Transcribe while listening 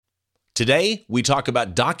Today, we talk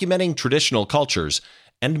about documenting traditional cultures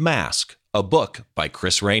and Mask, a book by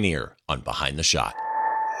Chris Rainier on Behind the Shot.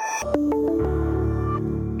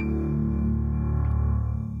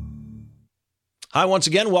 Hi, once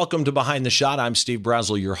again, welcome to Behind the Shot. I'm Steve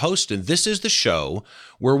Brazill, your host, and this is the show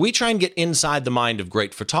where we try and get inside the mind of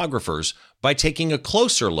great photographers by taking a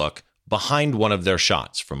closer look behind one of their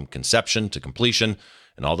shots, from conception to completion,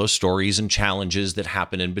 and all those stories and challenges that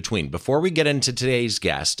happen in between. Before we get into today's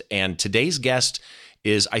guest, and today's guest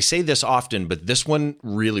is, I say this often, but this one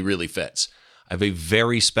really fits. I have a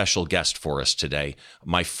very special guest for us today,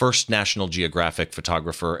 my first National Geographic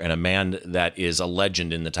photographer and a man that is a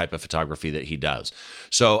legend in the type of photography that he does.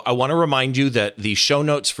 So I want to remind you that the show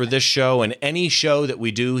notes for this show and any show that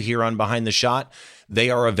we do here on Behind the Shot, they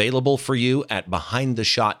are available for you at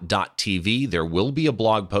behindtheshot.tv. There will be a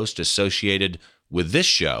blog post associated with this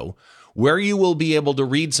show where you will be able to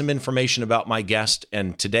read some information about my guest.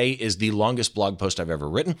 And today is the longest blog post I've ever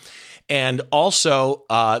written. And also,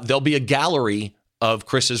 there'll be a gallery of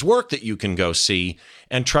Chris's work that you can go see.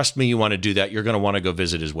 And trust me, you want to do that. You're going to want to go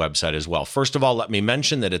visit his website as well. First of all, let me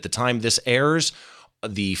mention that at the time this airs,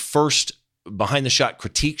 the first Behind the Shot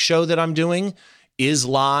critique show that I'm doing is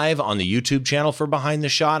live on the YouTube channel for Behind the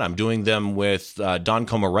Shot. I'm doing them with Don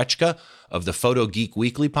Komarechka of the Photo Geek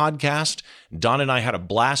Weekly podcast. Don and I had a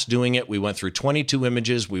blast doing it. We went through 22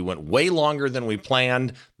 images. We went way longer than we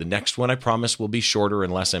planned. The next one, I promise, will be shorter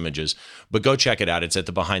and less images. But go check it out. It's at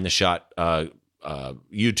the Behind the Shot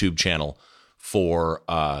YouTube channel for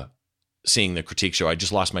seeing the critique show. I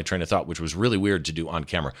just lost my train of thought, which was really weird to do on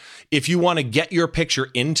camera. If you want to get your picture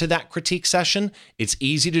into that critique session, it's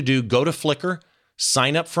easy to do. Go to Flickr.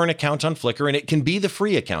 Sign up for an account on Flickr, and it can be the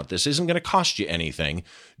free account. This isn't going to cost you anything.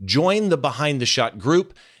 Join the Behind the Shot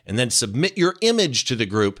group, and then submit your image to the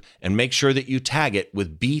group, and make sure that you tag it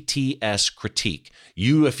with BTS Critique.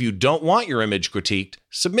 If you don't want your image critiqued,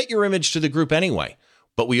 submit your image to the group anyway.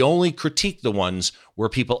 But we only critique the ones where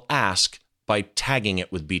people ask by tagging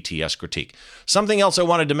it with BTS Critique. Something else I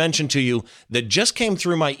wanted to mention to you that just came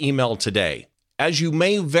through my email today. As you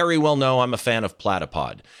may very well know, I'm a fan of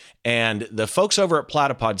Platypod. And the folks over at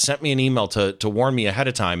Platypod sent me an email to warn me ahead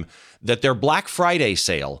of time that their Black Friday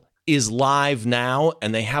sale is live now,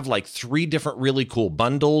 and they have like 3 different really cool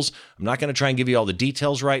bundles. I'm not going to try and give you all the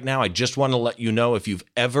details right now. I just want to let you know, if you've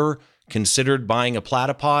ever considered buying a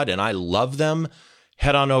Platypod, and I love them,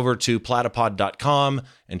 head on over to platypod.com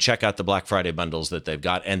and check out the Black Friday bundles that they've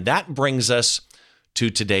got. And that brings us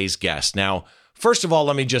to today's guest. Now, first of all,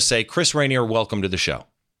 let me just say, Chris Rainier, welcome to the show.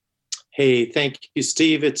 Hey, thank you,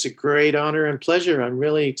 Steve. It's a great honor and pleasure. I'm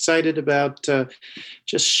really excited about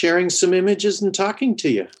just sharing some images and talking to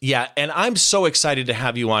you. Yeah, and I'm so excited to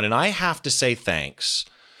have you on. And I have to say thanks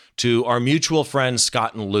to our mutual friends,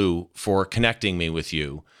 Scott and Lou, for connecting me with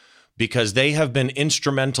you, because they have been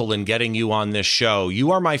instrumental in getting you on this show.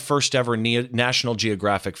 You are my first ever National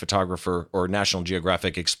Geographic photographer or National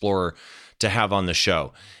Geographic explorer to have on the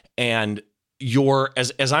show. And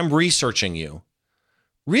as I'm researching you,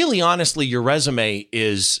 really, honestly, your resume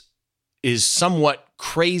is somewhat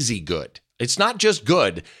crazy good. It's not just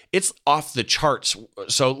good, it's off the charts.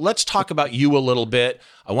 So let's talk about you a little bit.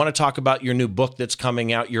 I want to talk about your new book that's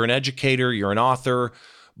coming out. You're an educator, you're an author,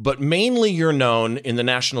 but mainly you're known in the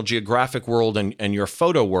National Geographic world and your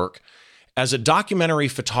photo work as a documentary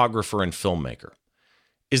photographer and filmmaker.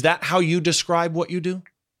 Is that how you describe what you do?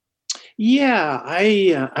 Yeah,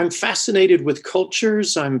 I'm fascinated with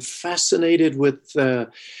cultures. I'm fascinated with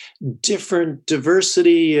different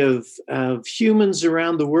diversity of humans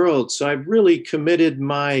around the world. So I've really committed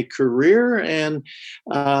my career and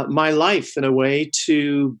my life, in a way,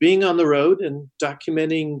 to being on the road and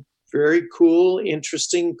documenting very cool,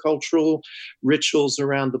 interesting cultural rituals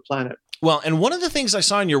around the planet. Well, and one of the things I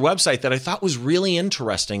saw on your website that I thought was really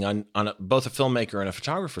interesting on both a filmmaker and a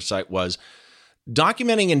photographer site was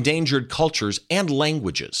documenting endangered cultures and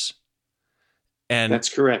languages. And that's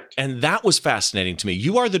correct. And that was fascinating to me.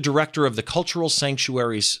 You are the director of the Cultural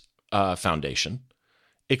Sanctuaries Foundation.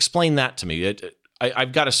 Explain that to me.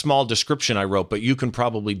 I've got a small description I wrote, but you can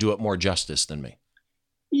probably do it more justice than me.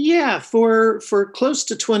 Yeah, for close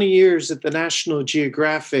to 20 years at the National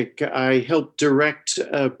Geographic, I helped direct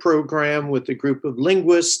a program with a group of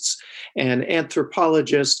linguists and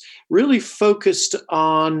anthropologists, really focused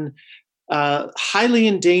on highly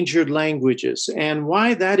endangered languages. And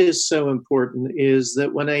why that is so important is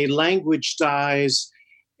that when a language dies,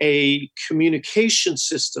 a communication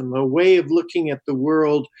system, a way of looking at the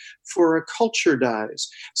world for a culture dies.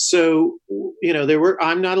 So,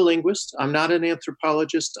 I'm not a linguist, I'm not an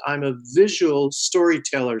anthropologist, I'm a visual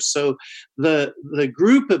storyteller. So the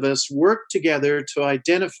group of us worked together to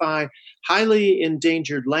identify highly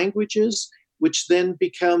endangered languages, which then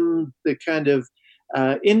become the kind of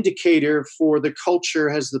indicator for the culture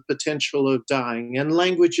has the potential of dying. And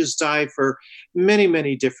languages die for many,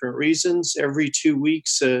 many different reasons. Every 2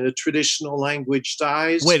 weeks, a traditional language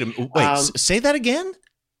dies. Wait, say that again?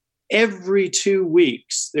 Every 2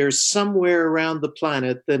 weeks, there's somewhere around the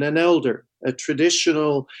planet that an elder, a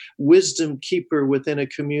traditional wisdom keeper within a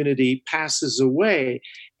community, passes away.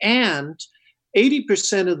 And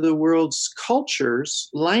 80% of the world's cultures,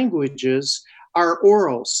 languages, are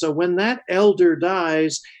oral. So when that elder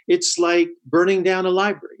dies, it's like burning down a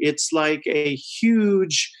library. It's like a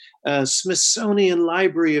huge Smithsonian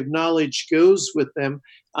library of knowledge goes with them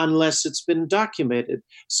unless it's been documented.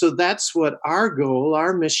 So that's what our goal,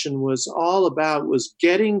 our mission was all about, was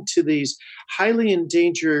getting to these highly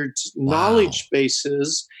endangered knowledge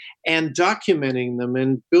bases and documenting them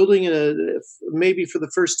and building maybe for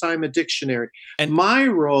the first time a dictionary. And my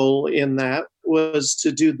role in that was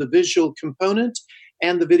to do the visual component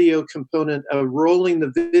and the video component of rolling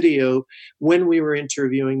the video when we were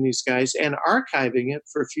interviewing these guys and archiving it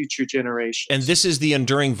for future generations. And this is the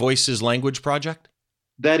Enduring Voices Language Project?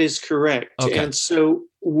 That is correct. Okay. And so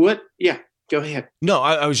go ahead. No,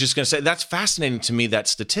 I was just going to say, that's fascinating to me, that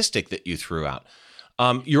statistic that you threw out.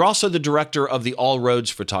 You're also the director of the All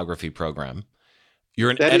Roads Photography Program.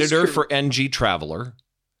 You're an editor for NG Traveler.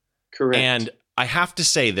 Correct. And I have to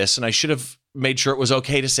say this, and I should have made sure it was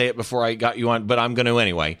okay to say it before I got you on, but I'm going to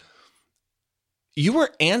anyway. You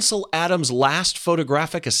were Ansel Adams' last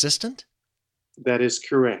photographic assistant? That is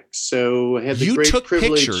correct. So I had the you great took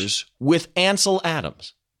privilege. Pictures with Ansel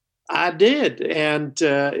Adams. I did. And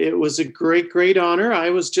it was a great, great honor. I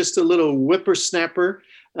was just a little whippersnapper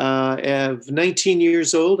of 19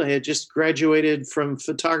 years old. I had just graduated from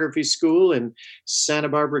photography school in Santa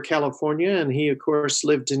Barbara, California. And he, of course,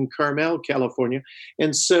 lived in Carmel, California.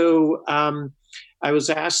 And so I was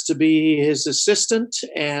asked to be his assistant.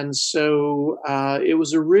 And so it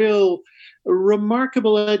was a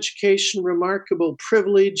remarkable education, remarkable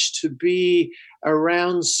privilege to be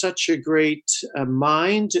around such a great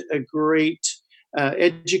mind, a great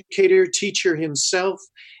educator, teacher himself.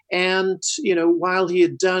 And, while he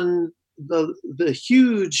had done the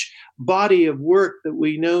huge body of work that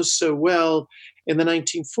we know so well in the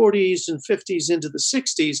 1940s and 50s into the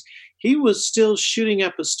 60s, he was still shooting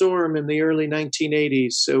up a storm in the early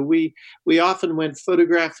 1980s. So we often went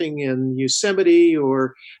photographing in Yosemite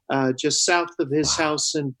or just south of his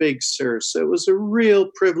house in Big Sur. So it was a real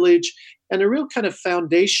privilege and a real kind of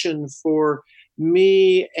foundation for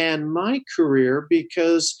me and my career,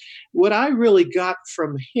 because what I really got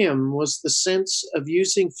from him was the sense of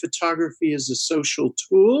using photography as a social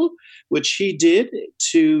tool, which he did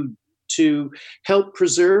to help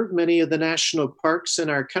preserve many of the national parks in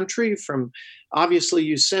our country, from obviously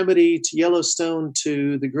Yosemite to Yellowstone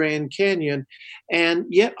to the Grand Canyon. And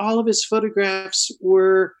yet all of his photographs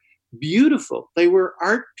were beautiful. They were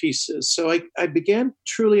art pieces. So I began to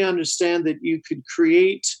truly understand that you could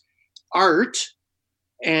create art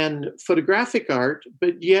and photographic art,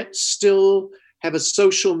 but yet still have a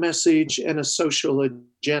social message and a social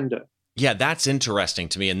agenda. Yeah, that's interesting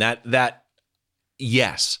to me. And that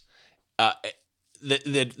yes.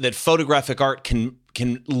 That photographic art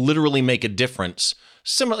can literally make a difference.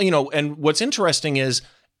 Similarly, and what's interesting is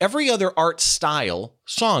every other art style,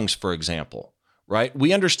 songs, for example, right?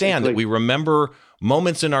 We understand that we remember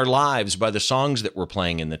moments in our lives by the songs that we're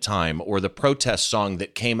playing in the time, or the protest song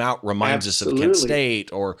that came out reminds us of Kent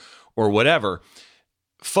State or whatever.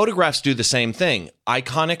 Photographs do the same thing.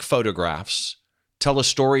 Iconic photographs tell a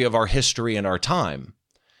story of our history and our time.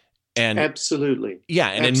 And absolutely. Yeah.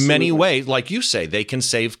 And in many ways, like you say, they can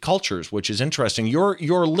save cultures, which is interesting.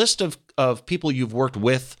 Your list of people you've worked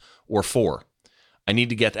with or for, I need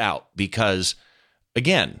to get out because,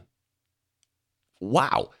 again,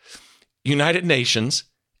 wow. United Nations,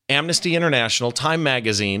 Amnesty International, Time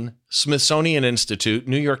Magazine, Smithsonian Institute,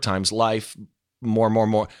 New York Times, Life,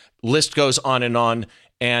 more. List goes on.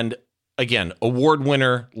 And again, award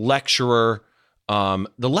winner, lecturer.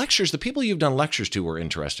 The people you've done lectures to were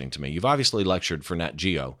interesting to me. You've obviously lectured for Nat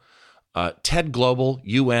Geo, TED Global,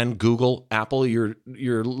 UN, Google, Apple.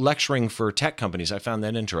 You're lecturing for tech companies. I found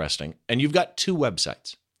that interesting. And you've got 2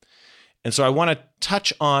 websites. And so I want to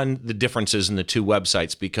touch on the differences in the 2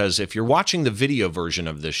 websites, because if you're watching the video version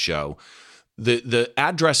of this show, the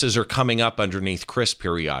addresses are coming up underneath Chris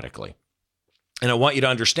periodically. And I want you to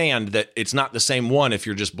understand that it's not the same one if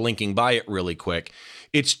you're just blinking by it really quick.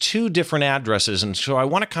 It's two different addresses, and so I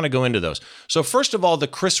want to kind of go into those. So first of all, the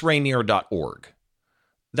chrisrainier.org.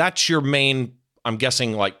 That's your main, I'm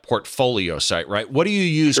guessing, like portfolio site, right? What do you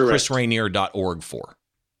use Correct. chrisrainier.org for?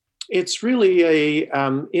 It's really a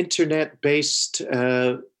internet-based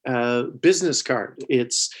business card.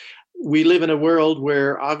 We live in a world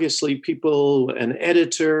where obviously people, an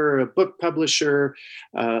editor, a book publisher,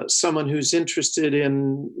 someone who's interested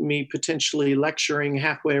in me potentially lecturing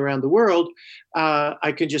halfway around the world,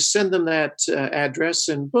 I can just send them that address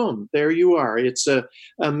and boom, there you are. It's a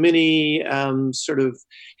mini sort of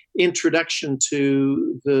introduction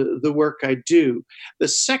to the work I do. The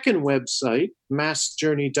second website,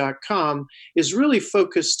 maskjourney.com, is really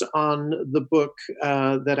focused on the book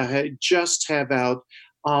that I just have out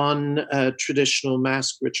on traditional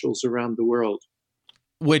mask rituals around the world.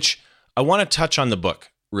 Which I want to touch on the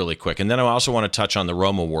book really quick. And then I also want to touch on the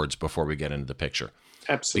Rome Awards before we get into the picture.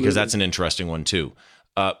 Absolutely. Because that's an interesting one too.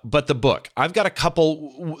 But the book, I've got a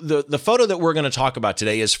couple, the photo that we're going to talk about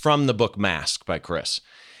today is from the book Mask by Chris.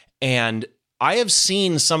 And I have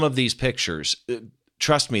seen some of these pictures.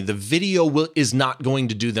 Trust me, the video is not going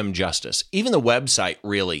to do them justice. Even the website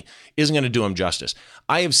really isn't going to do them justice.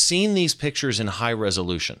 I have seen these pictures in high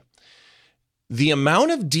resolution. The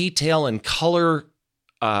amount of detail and color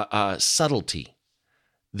subtlety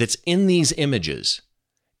that's in these images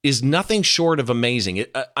is nothing short of amazing.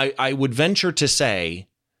 I would venture to say,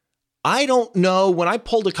 I don't know, when I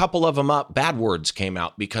pulled a couple of them up, bad words came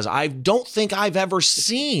out because I don't think I've ever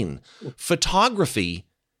seen photography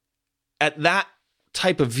at that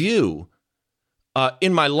type of view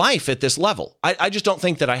in my life at this level. I just don't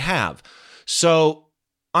think that I have. So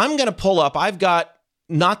I'm going to pull up, I've got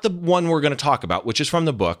not the one we're going to talk about, which is from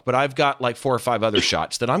the book, but I've got like 4 or 5 other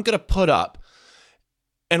shots that I'm going to put up.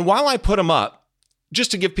 And while I put them up, just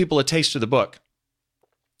to give people a taste of the book,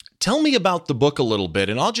 tell me about the book a little bit,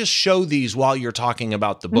 and I'll just show these while you're talking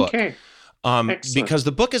about the book. Okay. Because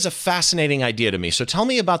the book is a fascinating idea to me. So tell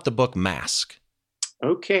me about the book Mask.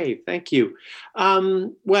 Okay, thank you.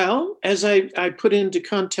 Well, as I put into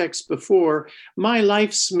context before, my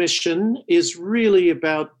life's mission is really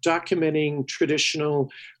about documenting traditional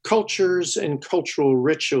cultures and cultural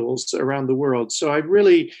rituals around the world. So I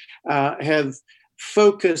really have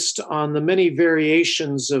focused on the many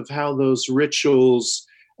variations of how those rituals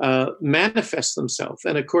manifest themselves.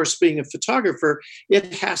 And of course, being a photographer,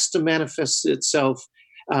 it has to manifest itself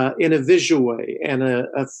in a visual way and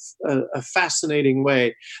a fascinating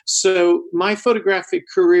way. So my photographic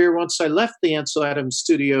career, once I left the Ansel Adams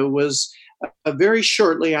studio, was very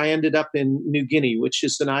shortly, I ended up in New Guinea, which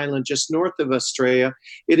is an island just north of Australia.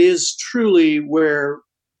 It is truly where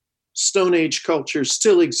Stone Age cultures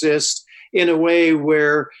still exist in a way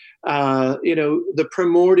where, the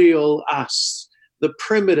primordial us, the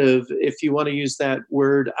primitive, if you want to use that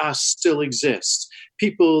word, us still exists.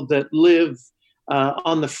 People that live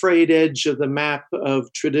on the frayed edge of the map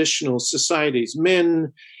of traditional societies,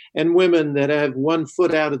 men and women that have one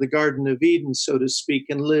foot out of the Garden of Eden, so to speak,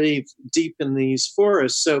 and live deep in these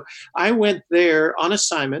forests. So I went there on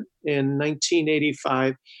assignment in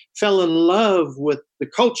 1985, fell in love with the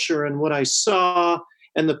culture and what I saw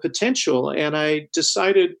and the potential, and I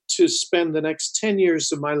decided to spend the next 10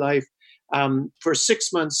 years of my life for 6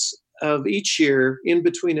 months of each year in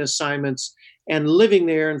between assignments and living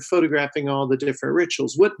there and photographing all the different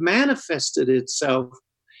rituals. What manifested itself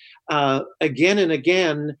again and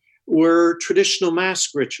again were traditional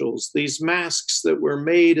mask rituals, these masks that were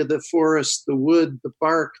made of the forest, the wood, the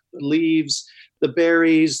bark, the leaves, the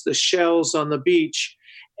berries, the shells on the beach.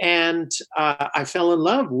 And I fell in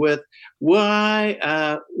love with what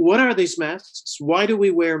are these masks? Why do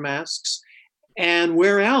we wear masks? And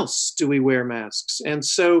where else do we wear masks? And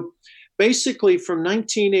so basically from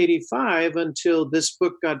 1985 until this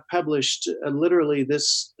book got published literally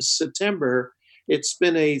this September, it's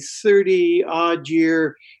been a 30-odd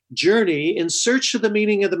year journey in search of the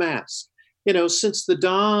meaning of the mask. Since the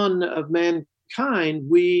dawn of mankind,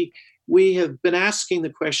 we have been asking the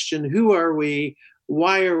question, who are we?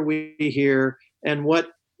 Why are we here? And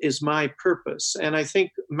what is my purpose? And I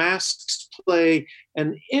think masks play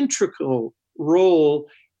an integral role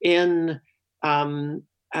in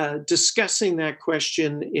discussing that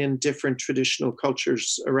question in different traditional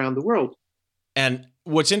cultures around the world. And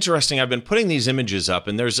what's interesting, I've been putting these images up,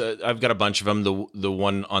 and I've got a bunch of them, the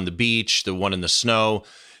one on the beach, the one in the snow.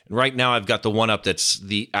 And right now I've got the one up that's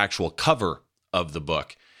the actual cover of the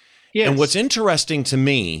book. Yes. And what's interesting to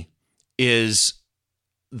me is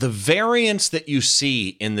the variance that you see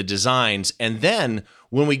in the designs. And then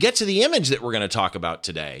when we get to the image that we're going to talk about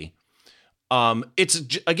today,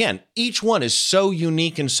 Again, each one is so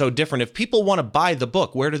unique and so different. If people want to buy the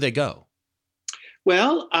book, where do they go?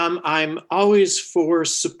 Well, I'm always for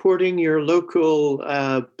supporting your local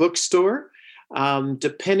bookstore.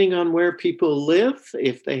 Depending on where people live,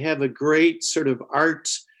 if they have a great sort of art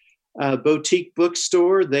boutique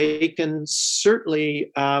bookstore, they can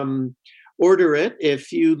certainly order it.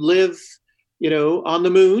 If you live, on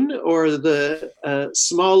the moon or the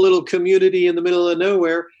small little community in the middle of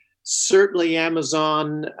nowhere, certainly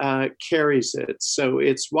Amazon carries it. So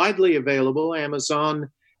it's widely available.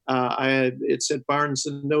 Amazon, it's at Barnes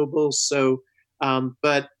and Noble. So,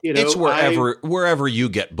 but it's wherever you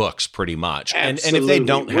get books, pretty much. And if they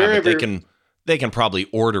don't have it, they can probably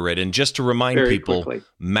order it. And just to remind people, quickly,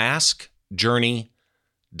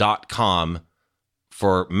 maskjourney.com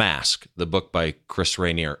for Mask, the book by Chris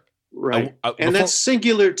Rainier. Right. And that's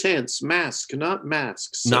singular tense, mask, not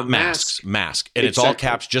masks. So not masks, mask. And exactly. It's all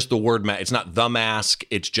caps, just the word mask. It's not the mask,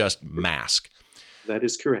 it's just mask. That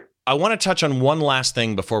is correct. I want to touch on one last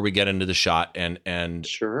thing before we get into the shot. And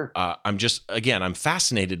sure. I'm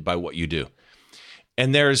fascinated by what you do.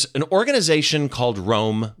 And there's an organization called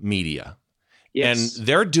Rome Media. Yes. And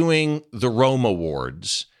they're doing the Rome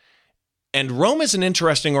Awards. And Rome is an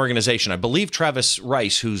interesting organization. I believe Travis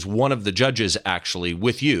Rice, who's one of the judges actually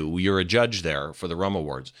with you're a judge there for the Rome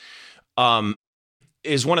Awards,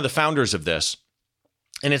 is one of the founders of this.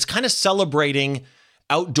 And it's kind of celebrating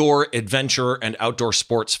outdoor adventure and outdoor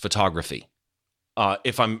sports photography.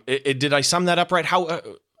 Did I sum that up right? How?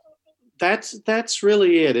 That's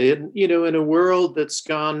really it. In a world that's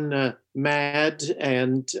gone mad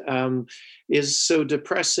and is so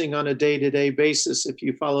depressing on a day-to-day basis, if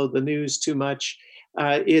you follow the news too much,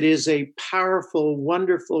 it is a powerful,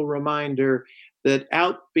 wonderful reminder that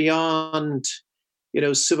out beyond,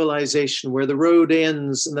 civilization, where the road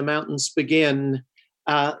ends and the mountains begin,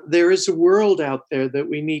 there is a world out there that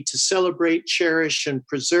we need to celebrate, cherish, and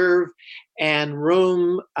preserve. And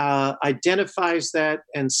Rome identifies that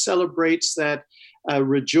and celebrates that,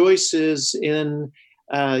 rejoices in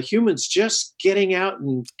humans just getting out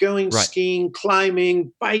and going skiing,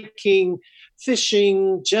 climbing, biking,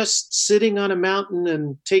 fishing, just sitting on a mountain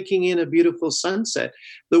and taking in a beautiful sunset.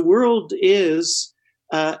 The world is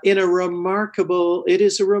a remarkable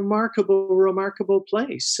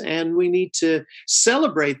place, and we need to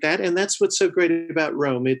celebrate that. And that's what's so great about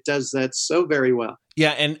Rome. It does that so very well.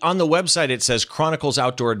 Yeah, and on the website it says chronicles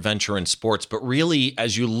outdoor adventure and sports, but really,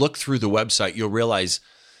 as you look through the website, you'll realize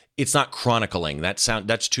it's not chronicling. That's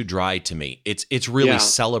too dry to me. It's really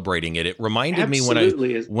celebrating it. It reminded me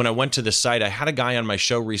when I went to the site, I had a guy on my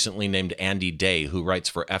show recently named Andy Day who writes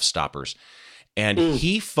for F-Stoppers, and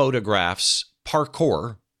he photographs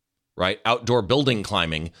parkour, right? Outdoor building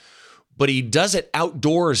climbing, but he does it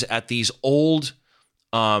outdoors at these old,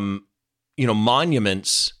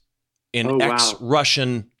 monuments in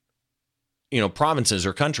ex-Russian, provinces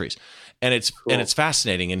or countries. And it's cool. And it's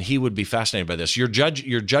fascinating, and he would be fascinated by this. Your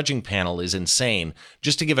judging panel is insane.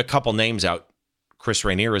 Just to give a couple names out, Chris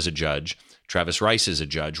Rainier is a judge, Travis Rice is a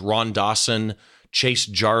judge, Ron Dawson, Chase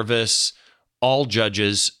Jarvis, all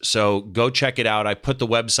judges. So go check it out. I put the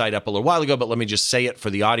website up a little while ago, but let me just say it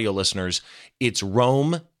for the audio listeners. It's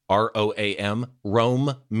Rome, ROAM,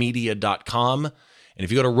 romemedia.com. And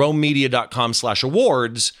if you go to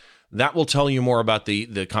romemedia.com/awards, that will tell you more about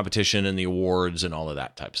the competition and the awards and all of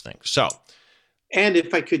that types of thing. So, and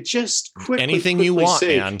if I could just quickly you want,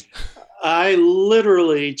 say, man. I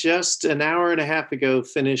literally just an hour and a half ago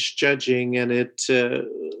finished judging, and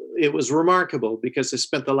it was remarkable because I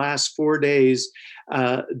spent the last 4 days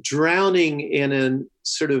drowning in a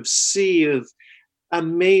sort of sea of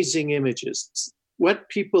amazing images. What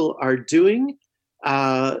people are doing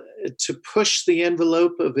to push the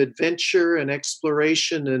envelope of adventure and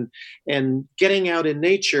exploration and getting out in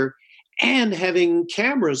nature, and having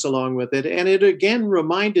cameras along with it. And it again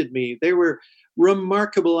reminded me, there were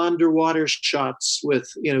remarkable underwater shots with,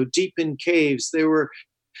 deep in caves. There were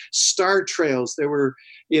star trails. There were,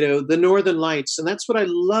 the Northern Lights. And that's what I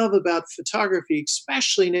love about photography,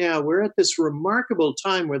 especially now. We're at this remarkable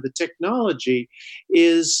time where the technology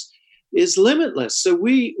is limitless. So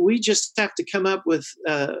we just have to come up with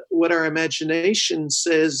what our imagination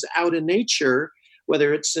says out in nature,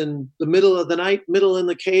 whether it's in the middle of the night, middle in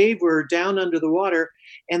the cave, or down under the water,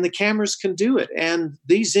 and the cameras can do it. And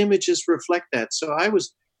these images reflect that. So I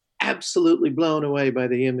was absolutely blown away by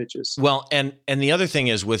the images. Well, and the other thing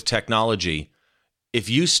is with technology, if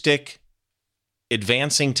you stick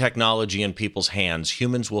advancing technology in people's hands,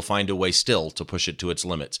 humans will find a way still to push it to its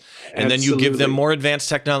limits. And then you give them more advanced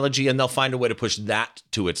technology and they'll find a way to push that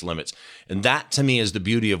to its limits. And that, to me, is the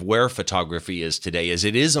beauty of where photography is today, is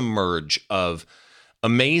it is a merge of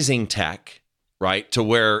amazing tech, right, to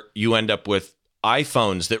where you end up with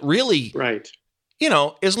iPhones that really,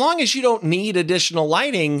 as long as you don't need additional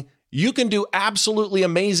lighting, you can do absolutely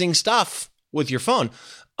amazing stuff with your phone.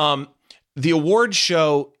 The award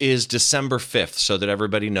show is December 5th, so that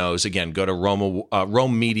everybody knows. Again, go to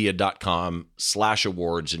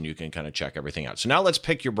romemedia.com/awards, and you can kind of check everything out. So now let's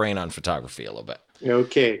pick your brain on photography a little bit.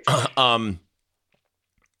 Okay. I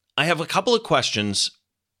have a couple of questions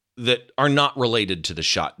that are not related to the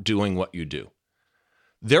shot, doing what you do.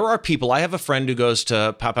 There are people, I have a friend who goes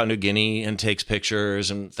to Papua New Guinea and takes pictures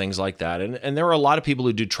and things like that. And there are a lot of people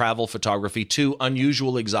who do travel photography to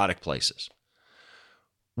unusual, exotic places.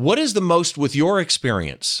 What is the most, with your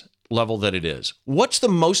experience level that it is, what's the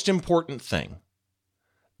most important thing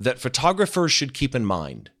that photographers should keep in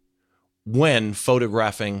mind when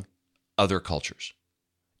photographing other cultures?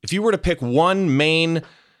 If you were to pick one main,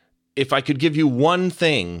 if I could give you one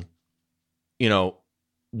thing,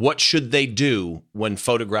 what should they do when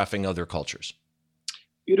photographing other cultures?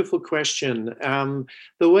 Beautiful question.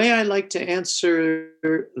 The way I like to answer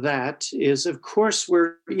that is, of course,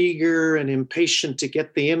 we're eager and impatient to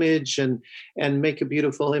get the image and make a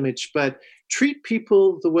beautiful image, but treat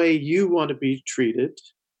people the way you want to be treated.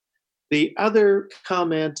 The other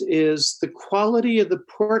comment is the quality of the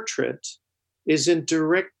portrait is in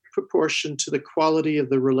direct proportion to the quality of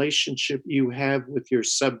the relationship you have with your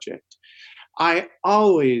subject. I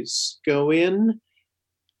always go in,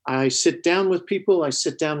 I sit down with people, I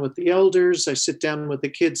sit down with the elders, I sit down with the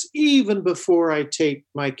kids, even before I take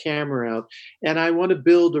my camera out. And I want to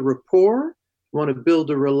build a rapport, I want to build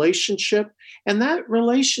a relationship. And that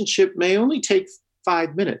relationship may only take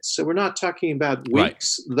 5 minutes. So we're not talking about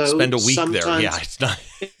weeks, though. Spend a week there. Yeah, it's not.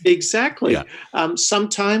 Exactly. Yeah.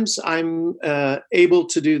 Sometimes I'm able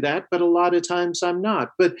to do that, but a lot of times I'm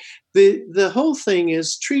not. But the whole thing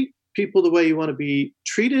is treat people the way you want to be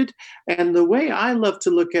treated. And the way I love to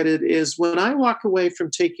look at it is when I walk away from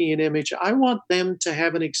taking an image, I want them to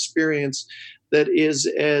have an experience that is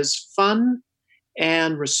as fun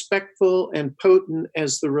and respectful and potent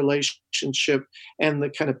as the relationship and the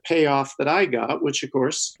kind of payoff that I got, which of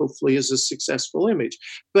course, hopefully is a successful image.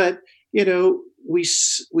 But, we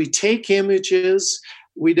take images,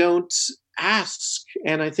 we don't ask.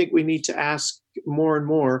 And I think we need to ask more and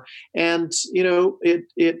more. And,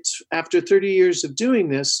 it after 30 years of doing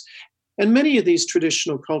this, and many of these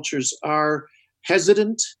traditional cultures are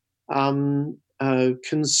hesitant, concerned,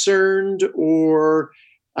 or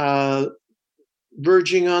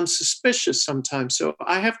verging on suspicious sometimes. So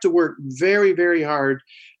I have to work very, very hard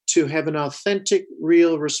to have an authentic,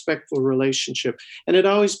 real, respectful relationship. And it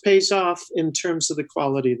always pays off in terms of the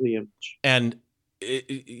quality of the image. And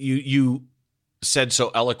you said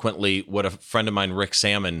so eloquently what a friend of mine, Rick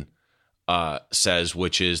Salmon, says,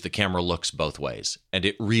 which is the camera looks both ways. And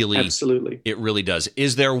it really, absolutely, it really does.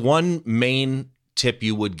 Is there one main tip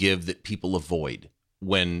you would give that people avoid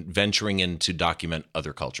when venturing in to document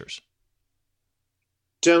other cultures?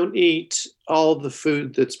 Don't eat all the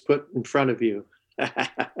food that's put in front of you.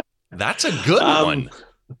 That's a good one.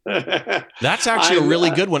 That's actually a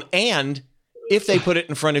really good one. And if they put it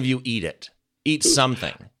in front of you, eat it. Eat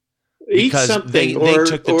something. Because they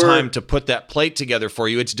took the time to put that plate together for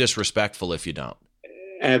you. It's disrespectful if you don't.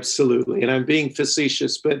 Absolutely. And I'm being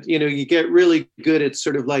facetious, but you get really good at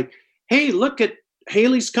sort of like, hey, look at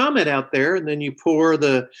Halley's Comet out there. And then you pour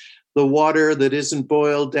the water that isn't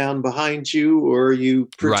boiled down behind you, or you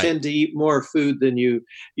pretend to eat more food than you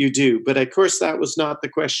do. But of course, that was not the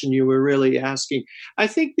question you were really asking. I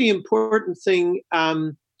think the important thing,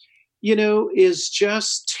 is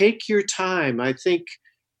just take your time. I think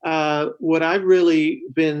what I've really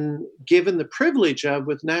been given the privilege of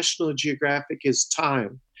with National Geographic is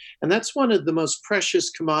time. And that's one of the most precious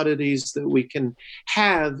commodities that we can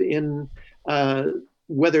have in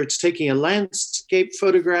whether it's taking a landscape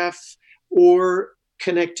photograph or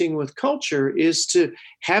connecting with culture, is to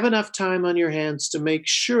have enough time on your hands to make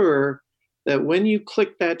sure that when you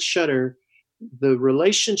click that shutter, the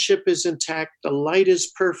relationship is intact, the light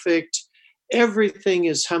is perfect, everything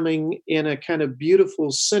is humming in a kind of beautiful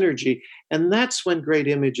synergy. And that's when great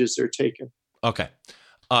images are taken. Okay.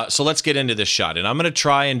 So let's get into this shot. And I'm going to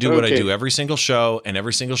try and do what I do every single show. And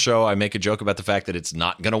every single show, I make a joke about the fact that it's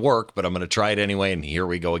not going to work, but I'm going to try it anyway. And here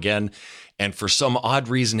we go again. And for some odd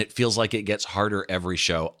reason, it feels like it gets harder every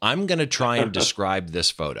show. I'm going to try and describe this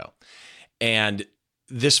photo. And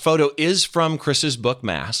this photo is from Chris's book,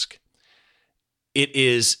 Mask. It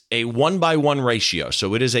is a 1:1 ratio.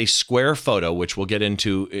 So it is a square photo, which we'll get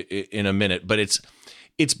into in a minute, but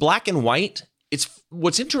it's black and white.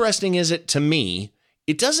 What's interesting is to me,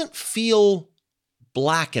 it doesn't feel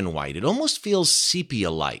black and white. It almost feels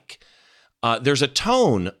sepia-like. There's a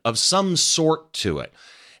tone of some sort to it.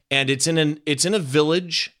 And it's in a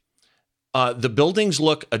village. The buildings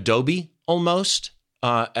look adobe almost,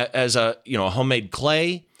 as a homemade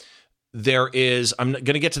clay. I'm going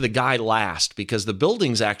to get to the guy last because the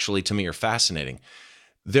buildings actually to me are fascinating.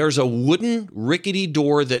 There's a wooden rickety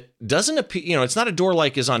door that doesn't appear, it's not a door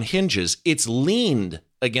like is on hinges. It's leaned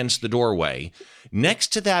against the doorway. Next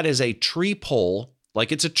to that is a tree pole,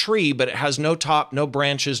 like it's a tree, but it has no top, no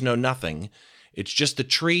branches, no nothing. It's just the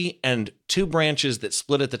tree and two branches that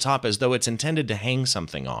split at the top as though it's intended to hang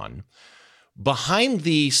something on. Behind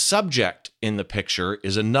the subject in the picture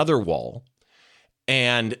is another wall.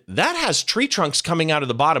 And that has tree trunks coming out of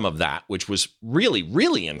the bottom of that, which was really,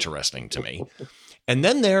 really interesting to me. And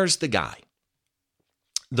then there's the guy,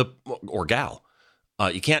 or gal.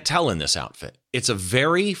 You can't tell in this outfit. It's a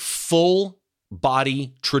very full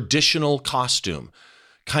body traditional costume,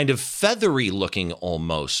 kind of feathery looking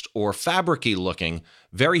almost, or fabricy looking.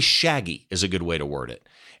 Very shaggy is a good way to word it.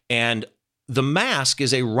 And the mask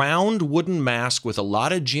is a round wooden mask with a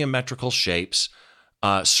lot of geometrical shapes,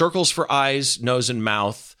 circles for eyes, nose, and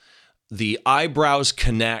mouth. The eyebrows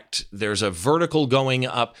connect. There's a vertical going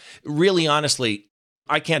up. Really, honestly,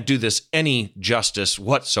 I can't do this any justice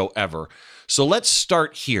whatsoever. So let's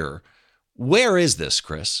start here. Where is this,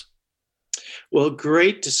 Chris? Well,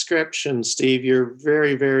 great description, Steve. You're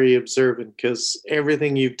very, very observant because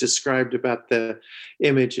everything you've described about the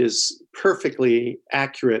image is perfectly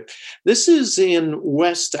accurate. This is in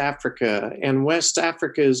West Africa, and West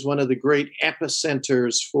Africa is one of the great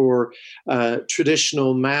epicenters for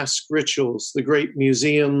traditional mask rituals. The great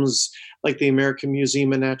museums like the American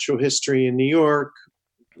Museum of Natural History in New York,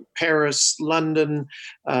 Paris, London,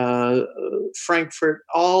 Frankfurt,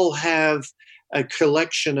 all have a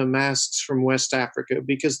collection of masks from West Africa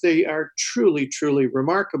because they are truly, truly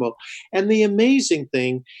remarkable. And the amazing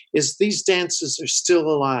thing is these dances are still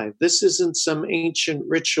alive. This isn't some ancient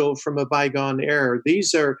ritual from a bygone era.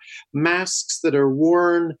 These are masks that are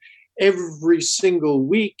worn every single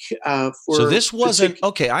week. So this wasn't,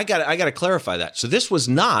 okay, I got to clarify that. So this was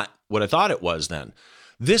not what I thought it was then.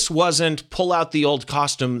 This wasn't pull out the old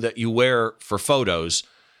costume that you wear for photos.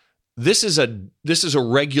 This is a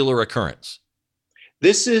regular occurrence.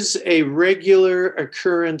 This is a regular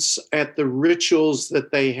occurrence at the rituals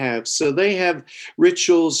that they have. So they have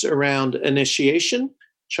rituals around initiation,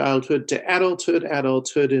 childhood to adulthood,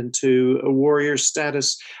 adulthood into a warrior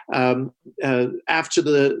status. After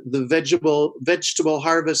the vegetable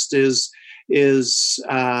harvest is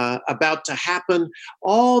about to happen.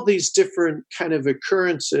 All these different kind of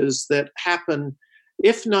occurrences that happen,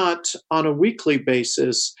 if not on a weekly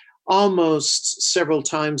basis, almost several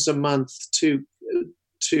times a month to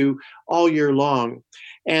all year long.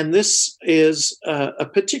 And this is a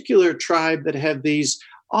particular tribe that have these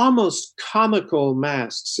almost comical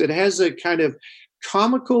masks. It has a kind of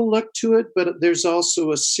comical look to it, but there's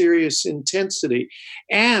also a serious intensity.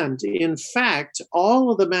 And in fact,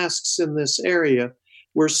 all of the masks in this area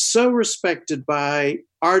were so respected by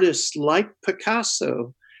artists like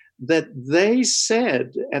Picasso that they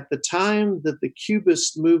said at the time that the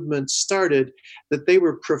Cubist movement started that they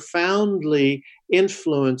were profoundly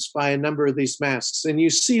influenced by a number of these masks. And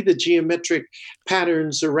you see the geometric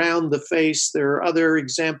patterns around the face. There are other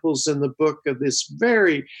examples in the book of this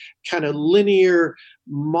very kind of linear,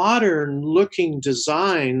 modern-looking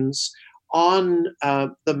designs on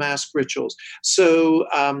the mask rituals. So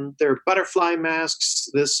there are butterfly masks.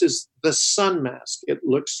 This is the sun mask. It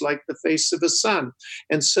looks like the face of a sun.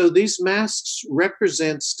 And so these masks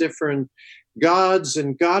represents different gods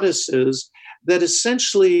and goddesses that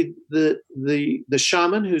essentially the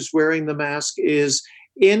shaman who's wearing the mask is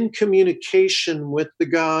in communication with the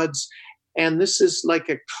gods. And this is like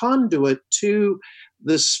a conduit to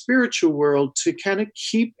the spiritual world to kind of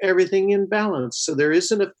keep everything in balance. So there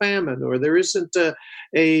isn't a famine or there isn't a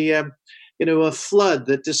flood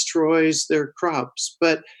that destroys their crops.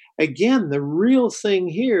 But again, the real thing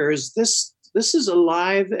here is this is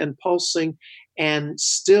alive and pulsing and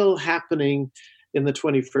still happening in the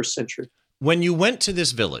 21st century. When you went to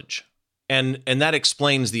this village, and that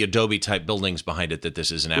explains the adobe type buildings behind it, that this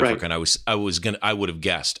is in Africa. Right. And I would have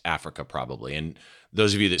guessed Africa probably. And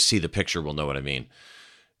those of you that see the picture will know what I mean.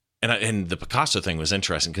 And the Picasso thing was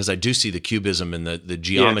interesting because I do see the cubism and the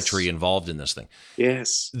geometry involved in this thing.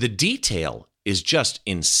 Yes. The detail is just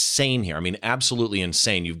insane here. I mean, absolutely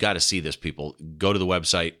insane. You've got to see this, people. Go to the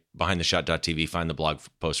website, behindtheshot.tv, find the blog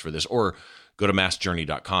post for this, or go to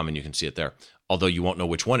massjourney.com and you can see it there. Although you won't know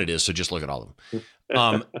which one it is, so just look at all of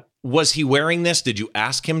them. Was he wearing this? Did you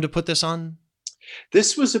ask him to put this on?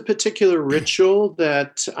 This was a particular ritual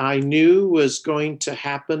that I knew was going to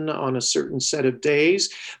happen on a certain set of days.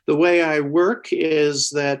 The way I work is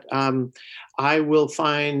that I will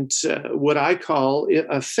find what I call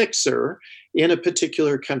a fixer in a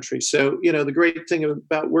particular country. So, the great thing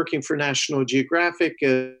about working for National Geographic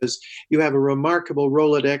is you have a remarkable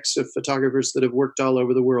Rolodex of photographers that have worked all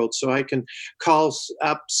over the world. So I can call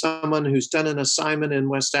up someone who's done an assignment in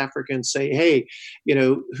West Africa and say, hey,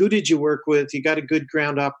 who did you work with? You got a good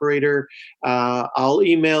ground operator. I'll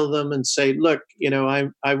email them and say, look,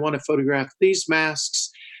 I want to photograph these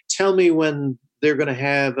masks. Tell me when they're going to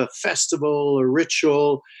have a festival or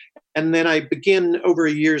ritual. And then I begin over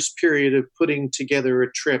a year's period of putting together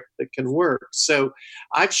a trip that can work. So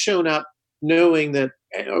I've shown up knowing that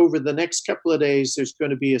over the next couple of days, there's going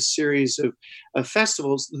to be a series of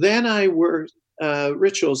festivals. Then I work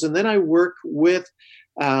rituals, and then I work with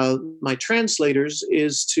my translators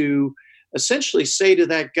is to essentially say to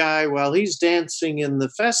that guy while he's dancing in the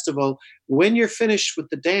festival, when you're finished with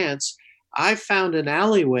the dance, I found an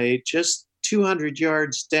alleyway just 200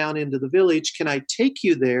 yards down into the village. Can I take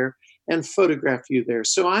you there and photograph you there?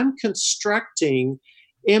 So I'm constructing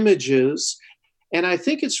images. And I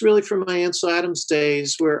think it's really from my Ansel Adams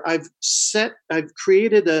days where I've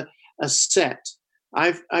created a set.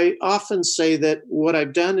 I often say that what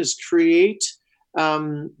I've done is create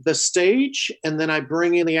the stage, and then I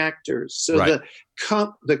bring in the actors. So right.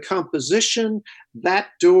 the composition, that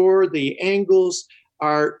door, the angles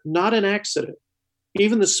are not an accident.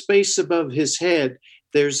 Even the space above his head,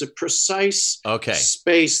 there's a precise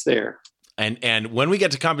space there. And when we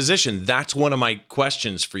get to composition, that's one of my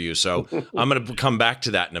questions for you. So I'm going to come back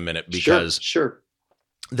to that in a minute because sure.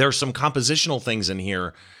 There's some compositional things in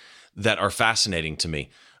here that are fascinating to me.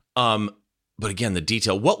 But again, the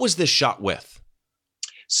detail. What was this shot with?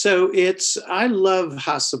 So I love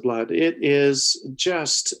Hasselblad. It is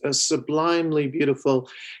just a sublimely beautiful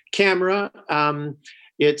camera.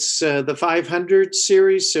 It's the 500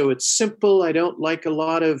 series, so it's simple. I don't like a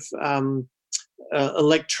lot of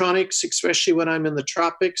electronics, especially when I'm in the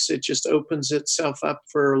tropics. It just opens itself up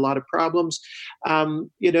for a lot of problems.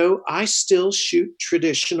 I still shoot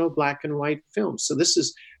traditional black and white films. So this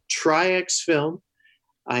is Tri-X film.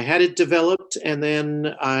 I had it developed, and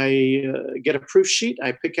then I get a proof sheet.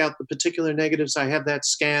 I pick out the particular negatives. I have that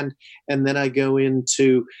scanned, and then I go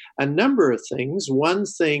into a number of things. One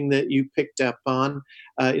thing that you picked up on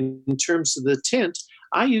in terms of the tint,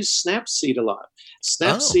 I use Snapseed a lot.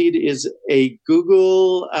 Snapseed is a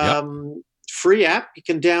Google free app. You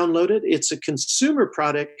can download it. It's a consumer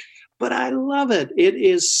product, but I love it. It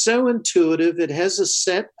is so intuitive. It has a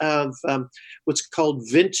set of what's called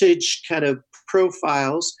vintage kind of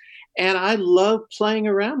profiles, and I love playing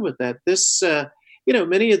around with that. This,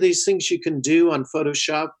 many of these things you can do on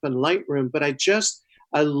Photoshop and Lightroom, but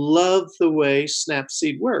I love the way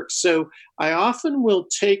Snapseed works. So I often will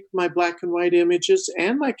take my black and white images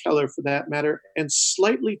and my color for that matter and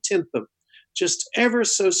slightly tint them, just ever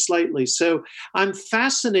so slightly. So I'm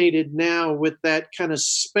fascinated now with that kind of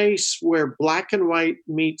space where black and white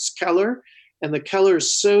meets color, and the color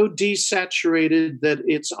is so desaturated that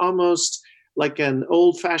it's almost like an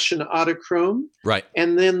old-fashioned autochrome. Right.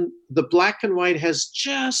 And then the black and white has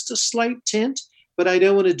just a slight tint, but I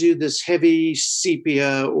don't want to do this heavy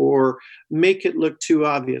sepia or make it look too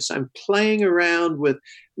obvious. I'm playing around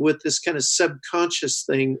with this kind of subconscious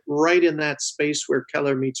thing right in that space where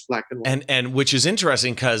color meets black and white. And which is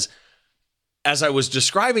interesting because as I was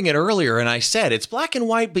describing it earlier, and I said it's black and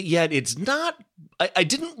white, but yet it's not. I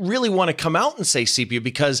didn't really want to come out and say sepia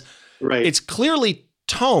because it's clearly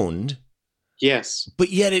toned. Yes. But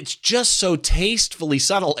yet it's just so tastefully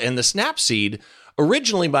subtle. And the Snapseed,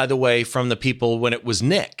 originally, by the way, from the people when it was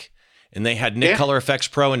Nik. And they had Nik Color Effects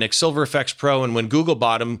Pro and Nik Silver Effects Pro. And when Google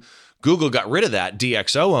bought them, Google got rid of that.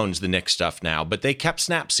 DxO owns the Nik stuff now, but they kept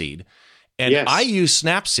Snapseed. And I use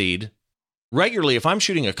Snapseed regularly if I'm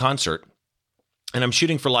shooting a concert and I'm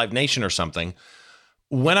shooting for Live Nation or something.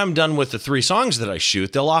 When I'm done with the 3 songs that I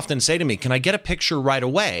shoot, they'll often say to me, can I get a picture right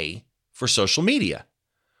away for social media?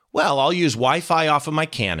 Well, I'll use Wi-Fi off of my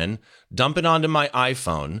Canon, dump it onto my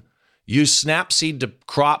iPhone, use Snapseed to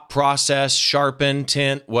crop, process, sharpen,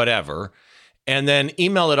 tint, whatever, and then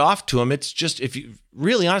email it off to them. It's just, if you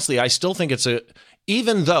really honestly, I still think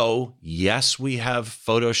even though, yes, we have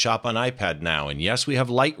Photoshop on iPad now, and yes, we have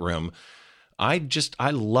Lightroom, I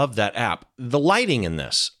love that app. The lighting in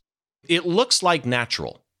this, it looks like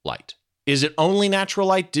natural light. Is it only natural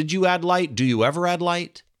light? Did you add light? Do you ever add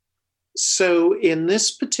light? So in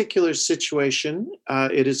this particular situation,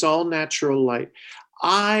 it is all natural light.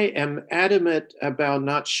 I am adamant about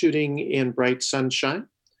not shooting in bright sunshine.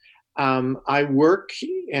 I work,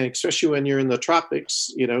 and especially when you're in the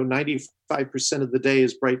tropics, 95% of the day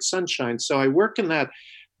is bright sunshine. So I work in that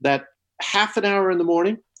half an hour in the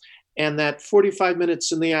morning and that 45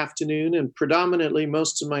 minutes in the afternoon. And predominantly,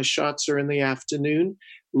 most of my shots are in the afternoon,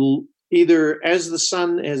 either as the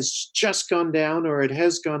sun has just gone down or it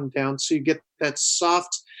has gone down. So you get that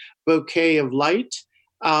soft bouquet of light.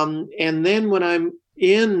 And then when I'm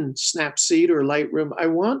in Snapseed or Lightroom, I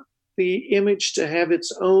want the image to have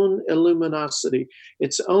its own luminosity,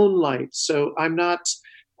 its own light. So I'm not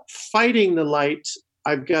fighting the light.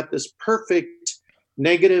 I've got this perfect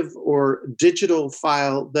negative or digital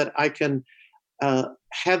file that I can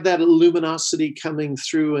have that luminosity coming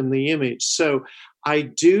through in the image. So I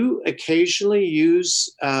do occasionally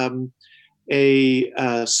use a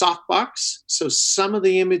softbox. So some of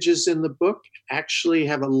the images in the book actually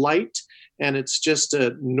have a light, and it's just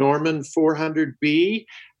a Norman 400B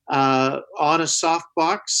on a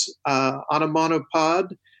softbox, on a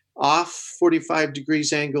monopod, off 45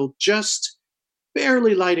 degrees angle, just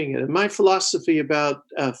barely lighting it. And my philosophy about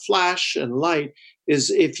flash and light is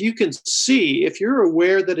if you can see, if you're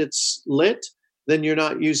aware that it's lit, then you're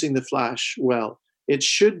not using the flash well. It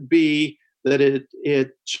should be that it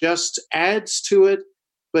just adds to it,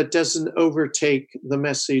 but doesn't overtake the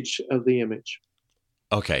message of the image.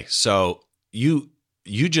 Okay, so you're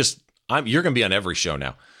going to be on every show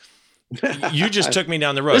now. You just took me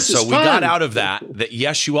down the road. So we got out of that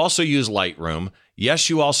yes, you also use Lightroom. Yes,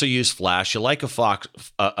 you also use Flash. You like a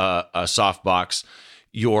softbox.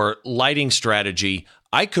 Your lighting strategy,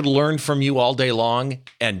 I could learn from you all day long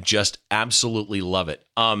and just absolutely love it.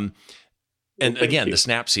 And again, the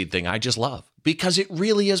Snapseed thing I just love because it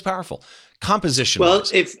really is powerful. Composition. Well,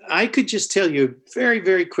 if I could just tell you a very,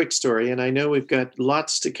 very quick story, and I know we've got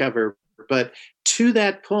lots to cover, but to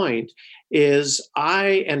that point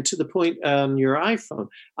and to the point on your iPhone,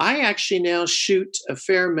 I actually now shoot a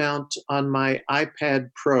fair amount on my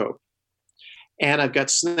iPad Pro, and I've got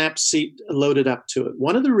Snapseed loaded up to it.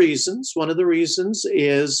 One of the reasons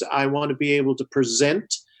is I want to be able to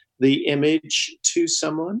present the image to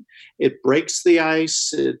someone. It breaks the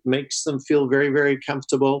ice. It makes them feel very, very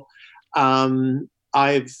comfortable.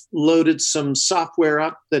 I've loaded some software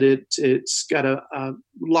up that it's got a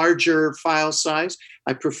larger file size.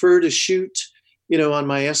 I prefer to shoot, on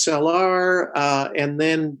my SLR and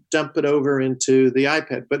then dump it over into the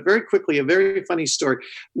iPad. But very quickly, a very funny story.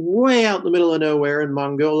 Way out in the middle of nowhere in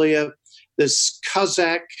Mongolia, this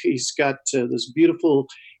Cossack, he's got this beautiful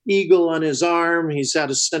eagle on his arm. He's out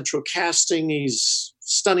of central casting. He's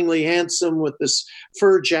stunningly handsome with this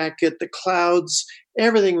fur jacket, the clouds.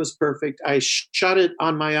 Everything was perfect. I shot it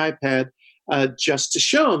on my iPad just to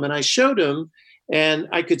show him. And I showed him, and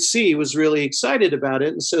I could see he was really excited about it.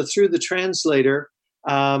 And so through the translator,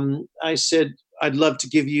 I said, I'd love to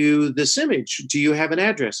give you this image. Do you have an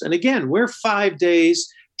address? And again, we're 5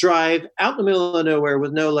 days drive out in the middle of nowhere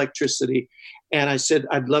with no electricity. And I said,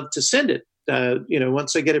 I'd love to send it,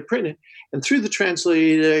 once I get it printed. And through the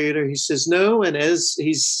translator, he says no. And as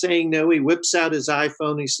he's saying no, he whips out his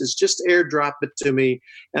iPhone. He says, just airdrop it to me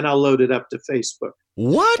and I'll load it up to Facebook.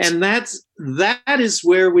 What? And that is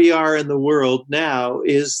where we are in the world now,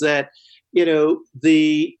 is that,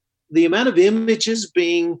 the amount of images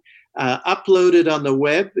being uploaded on the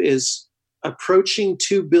web is approaching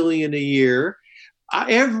 2 billion a year.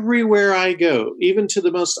 Everywhere I go, even to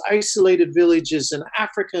the most isolated villages in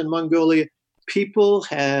Africa and Mongolia, people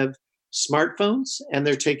have smartphones and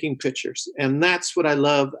they're taking pictures. And that's what I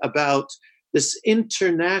love about this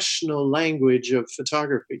international language of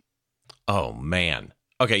photography. Oh, man.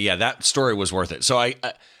 Okay, yeah, that story was worth it. So I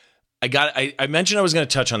mentioned I was going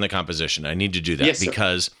to touch on the composition. I need to do that, yes,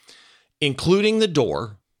 because including the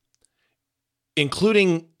door,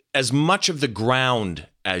 including as much of the ground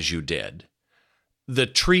as you did, the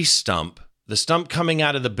tree stump, the stump coming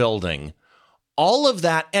out of the building, all of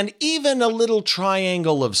that, and even a little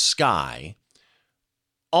triangle of sky,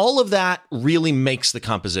 all of that really makes the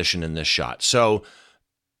composition in this shot. So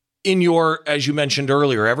as you mentioned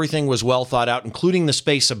earlier, everything was well thought out, including the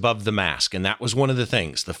space above the mask. And that was one of the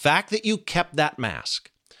things. The fact that you kept that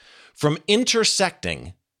mask from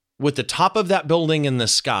intersecting with the top of that building in the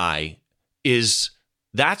sky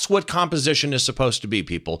that's what composition is supposed to be,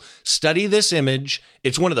 people. Study this image.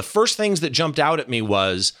 It's one of the first things that jumped out at me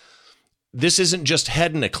was, this isn't just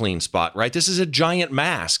head in a clean spot, right? This is a giant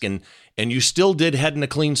mask, and you still did head in a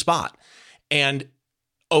clean spot. And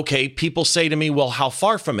okay, people say to me, well, how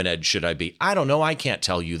far from an edge should I be? I don't know. I can't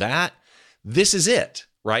tell you that. This is it.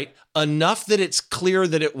 right? Enough that it's clear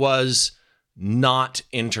that it was not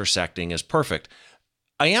intersecting is perfect.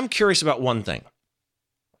 I am curious about one thing.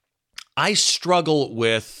 I struggle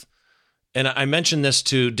with, and I mentioned this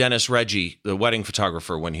to Dennis Reggie, the wedding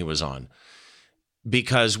photographer, when he was on,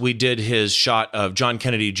 because we did his shot of John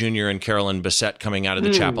Kennedy Jr. and Carolyn Bessette coming out of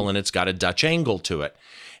the chapel, and it's got a Dutch angle to it.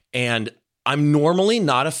 And I'm normally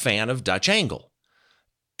not a fan of Dutch angle.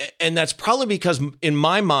 And that's probably because in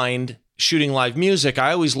my mind, shooting live music,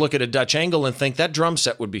 I always look at a Dutch angle and think that drum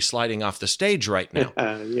set would be sliding off the stage right now.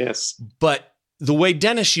 Yes. But the way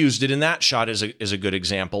Dennis used it in that shot is a good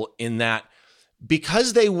example, in that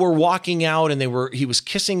because they were walking out and he was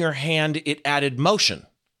kissing her hand, it added motion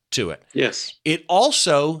to it. Yes. It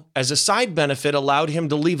also, as a side benefit, allowed him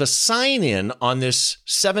to leave a sign in on this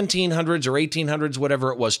 1700s or 1800s,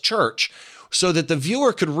 whatever it was, church, so that the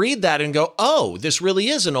viewer could read that and go, oh, this really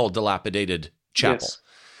is an old dilapidated chapel. Yes.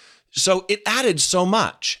 So it added so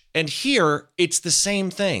much. And here, it's the same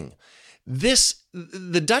thing.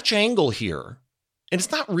 The Dutch angle here, and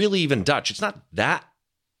it's not really even Dutch, it's not that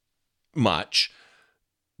much,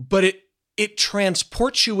 but it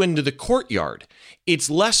transports you into the courtyard. It's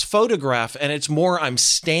less photograph and it's more I'm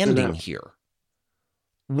standing here.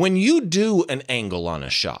 When you do an angle on a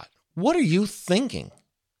shot, what are you thinking?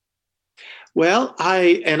 Well,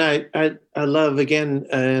 I love again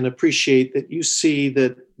and appreciate that you see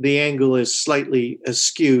that the angle is slightly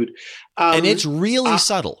skewed. And it's really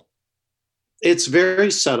subtle. It's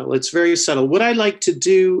very subtle. It's very subtle. What I like to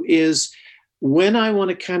do is when I want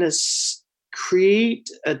to kind of create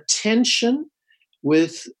a tension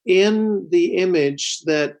within the image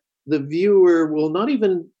that the viewer will not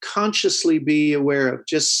even consciously be aware of,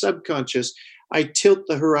 just subconscious, I tilt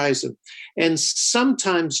the horizon. And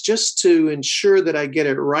sometimes just to ensure that I get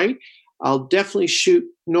it right, I'll definitely shoot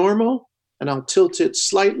normal and I'll tilt it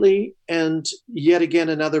slightly and yet again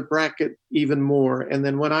another bracket even more. And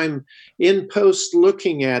then when I'm in post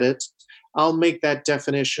looking at it, I'll make that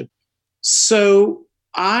definition. So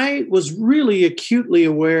I was really acutely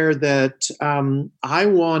aware that I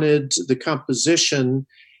wanted the composition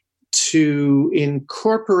to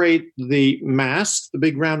incorporate the mask, the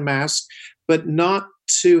big round mask, but not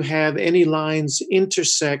to have any lines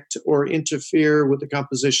intersect or interfere with the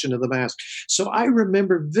composition of the mask. So I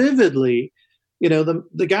remember vividly,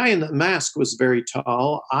 the guy in the mask was very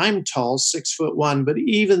tall. I'm tall, 6'1", but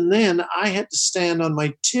even then I had to stand on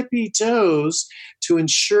my tippy toes to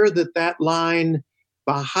ensure that line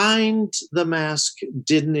behind the mask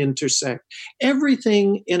didn't intersect.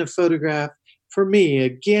 Everything in a photograph, for me,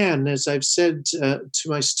 again, as I've said to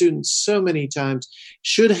my students so many times,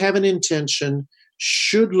 should have an intention,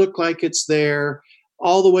 should look like it's there,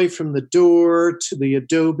 all the way from the door to the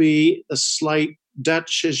adobe, the slight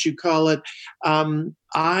Dutch, as you call it.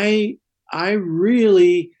 I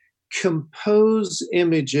really compose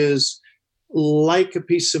images like a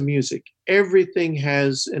piece of music. Everything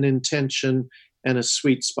has an intention and a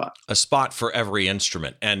sweet spot. A spot for every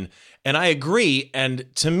instrument. And I agree. And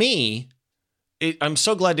to me, I'm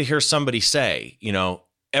so glad to hear somebody say,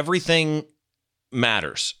 everything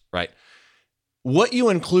matters, right? What you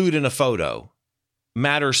include in a photo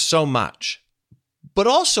matters so much. But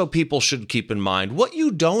also people should keep in mind what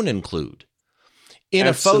you don't include in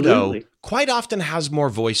Absolutely. A photo quite often has more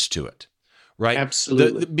voice to it, right?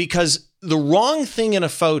 Absolutely. Because the wrong thing in a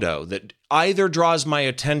photo that either draws my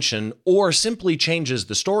attention or simply changes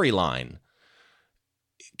the storyline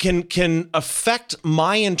can affect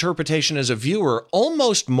my interpretation as a viewer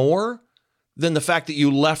almost more than the fact that you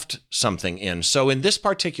left something in. So in this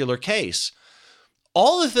particular case,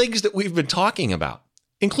 all the things that we've been talking about,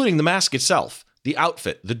 including the mask itself, the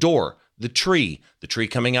outfit, the door, the tree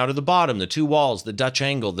coming out of the bottom, the two walls, the Dutch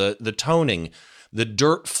angle, the toning, the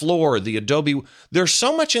dirt floor, the adobe. There's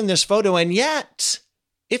so much in this photo, and yet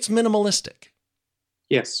it's minimalistic.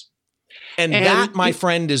 Yes. And that, my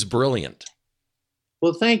friend, is brilliant.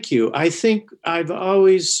 Well, thank you. I think I've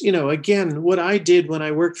always, again, what I did when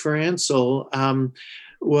I worked for Ansel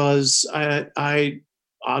was I,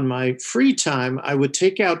 on my free time, I would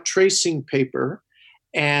take out tracing paper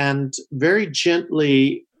and very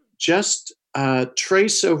gently just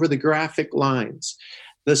trace over the graphic lines,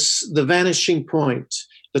 the vanishing point,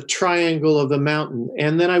 the triangle of the mountain.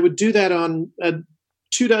 And then I would do that on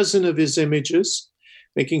 24 of his images,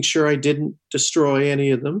 making sure I didn't destroy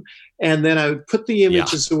any of them. And then I would put the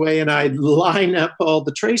images away and I'd line up all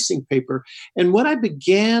the tracing paper. And what I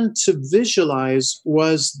began to visualize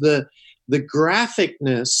was the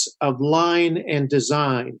graphicness of line and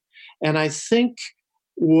design. And I think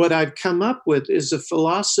what I've come up with is a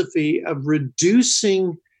philosophy of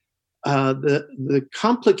reducing the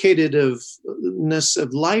complicatedness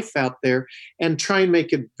of life out there and try and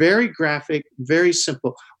make it very graphic, very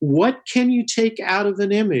simple. What can you take out of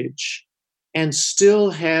an image and still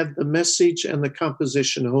have the message and the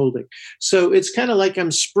composition holding? So it's kind of like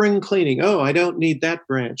I'm spring cleaning. Oh, I don't need that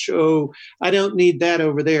branch. Oh, I don't need that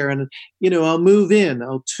over there. And, I'll move in.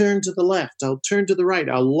 I'll turn to the left. I'll turn to the right.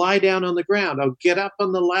 I'll lie down on the ground. I'll get up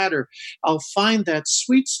on the ladder. I'll find that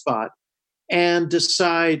sweet spot and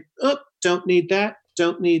decide, oh, don't need that.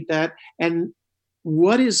 Don't need that. And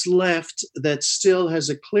what is left that still has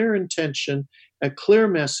a clear intention, a clear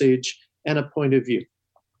message, and a point of view?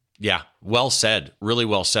 Yeah, well said. Really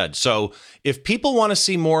well said. So if people want to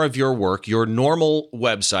see more of your work, your normal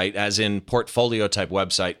website, as in portfolio type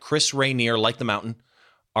website, Chris Rainier, like the mountain,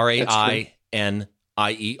 RAINIER.org,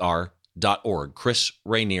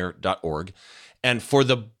 chrisrainier.org. And for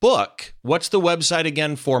the book, what's the website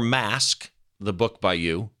again for Mask, the book by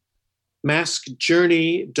you?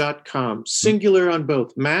 maskjourney.com, singular on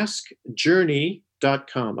both,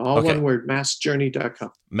 maskjourney.com, all one word,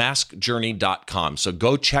 maskjourney.com. Maskjourney.com. So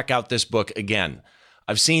go check out this book again.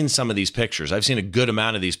 I've seen some of these pictures. I've seen a good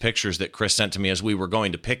amount of these pictures that Chris sent to me as we were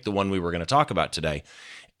going to pick the one we were going to talk about today.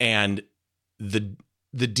 And the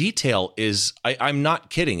detail is, I'm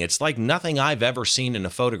not kidding. It's like nothing I've ever seen in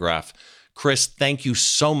a photograph. Chris, thank you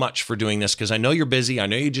so much for doing this, because I know you're busy. I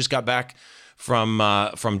know you just got back from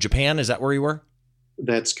Japan. Is that where you were?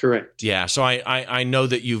 That's correct. Yeah. So I know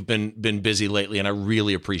that you've been busy lately, and I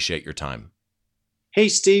really appreciate your time. Hey,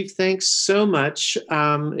 Steve, thanks so much.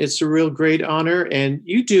 It's a real great honor, and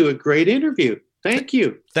you do a great interview. Thank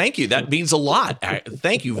you. Thank you. That means a lot.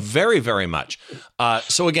 Thank you very, very much.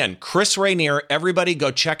 So again, Chris Rainier, everybody go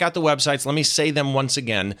check out the websites. Let me say them once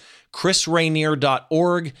again,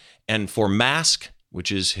 chrisrainier.org, and for Mask,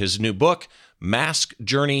 which is his new book,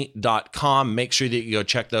 maskjourney.com. Make sure that you go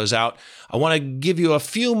check those out. I want to give you a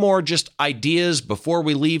few more just ideas before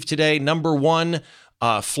we leave today. Number one,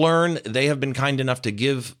 Phlearn, they have been kind enough to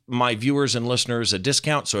give my viewers and listeners a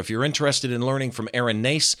discount. So if you're interested in learning from Aaron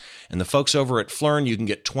Nace and the folks over at Phlearn, you can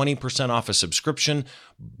get 20% off a subscription.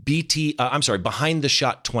 Behind the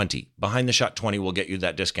Shot 20. Behind the Shot 20 will get you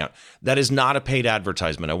that discount. That is not a paid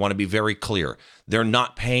advertisement. I want to be very clear. They're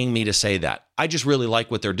not paying me to say that. I just really like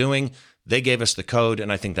what they're doing. They gave us the code,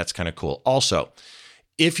 and I think that's kind of cool. Also,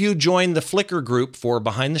 if you join the Flickr group for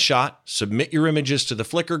Behind the Shot, submit your images to the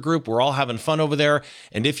Flickr group. We're all having fun over there.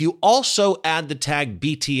 And if you also add the tag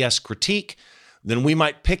BTS Critique, then we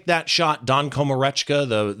might pick that shot. Don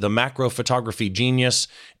Komarechka, the macro photography genius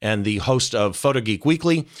and the host of Photo Geek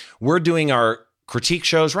Weekly. We're doing our critique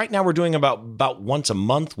shows. Right now we're doing about once a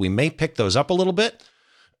month. We may pick those up a little bit.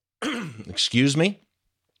 Excuse me.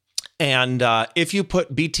 And if you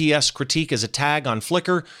put BTS Critique as a tag on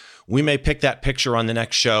Flickr, we may pick that picture on the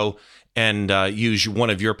next show and use one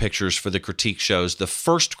of your pictures for the critique shows. The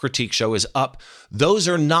first critique show is up. Those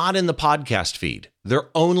are not in the podcast feed. They're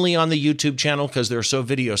only on the YouTube channel because they're so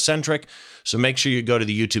video-centric. So make sure you go to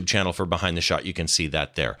the YouTube channel for Behind the Shot. You can see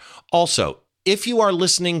that there. Also, if you are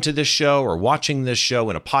listening to this show or watching this show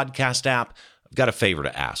in a podcast app, I've got a favor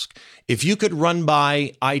to ask. If you could run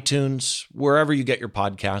by iTunes, wherever you get your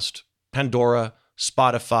podcast, Pandora,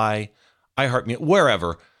 Spotify, iHeartMedia,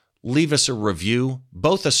 wherever, leave us a review,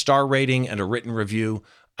 both a star rating and a written review.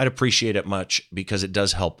 I'd appreciate it much because it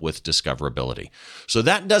does help with discoverability. So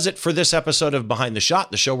that does it for this episode of Behind the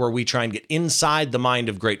Shot, the show where we try and get inside the mind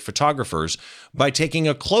of great photographers by taking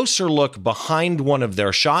a closer look behind one of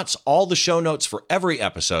their shots. All the show notes for every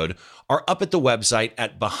episode are up at the website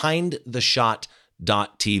at behindtheshot.tv.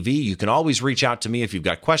 You can always reach out to me if you've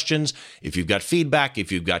got questions, if you've got feedback,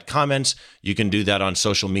 if you've got comments. You can do that on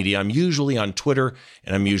social media. I'm usually on Twitter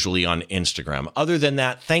and I'm usually on Instagram. Other than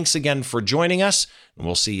that, thanks again for joining us, and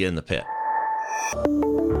we'll see you in the pit.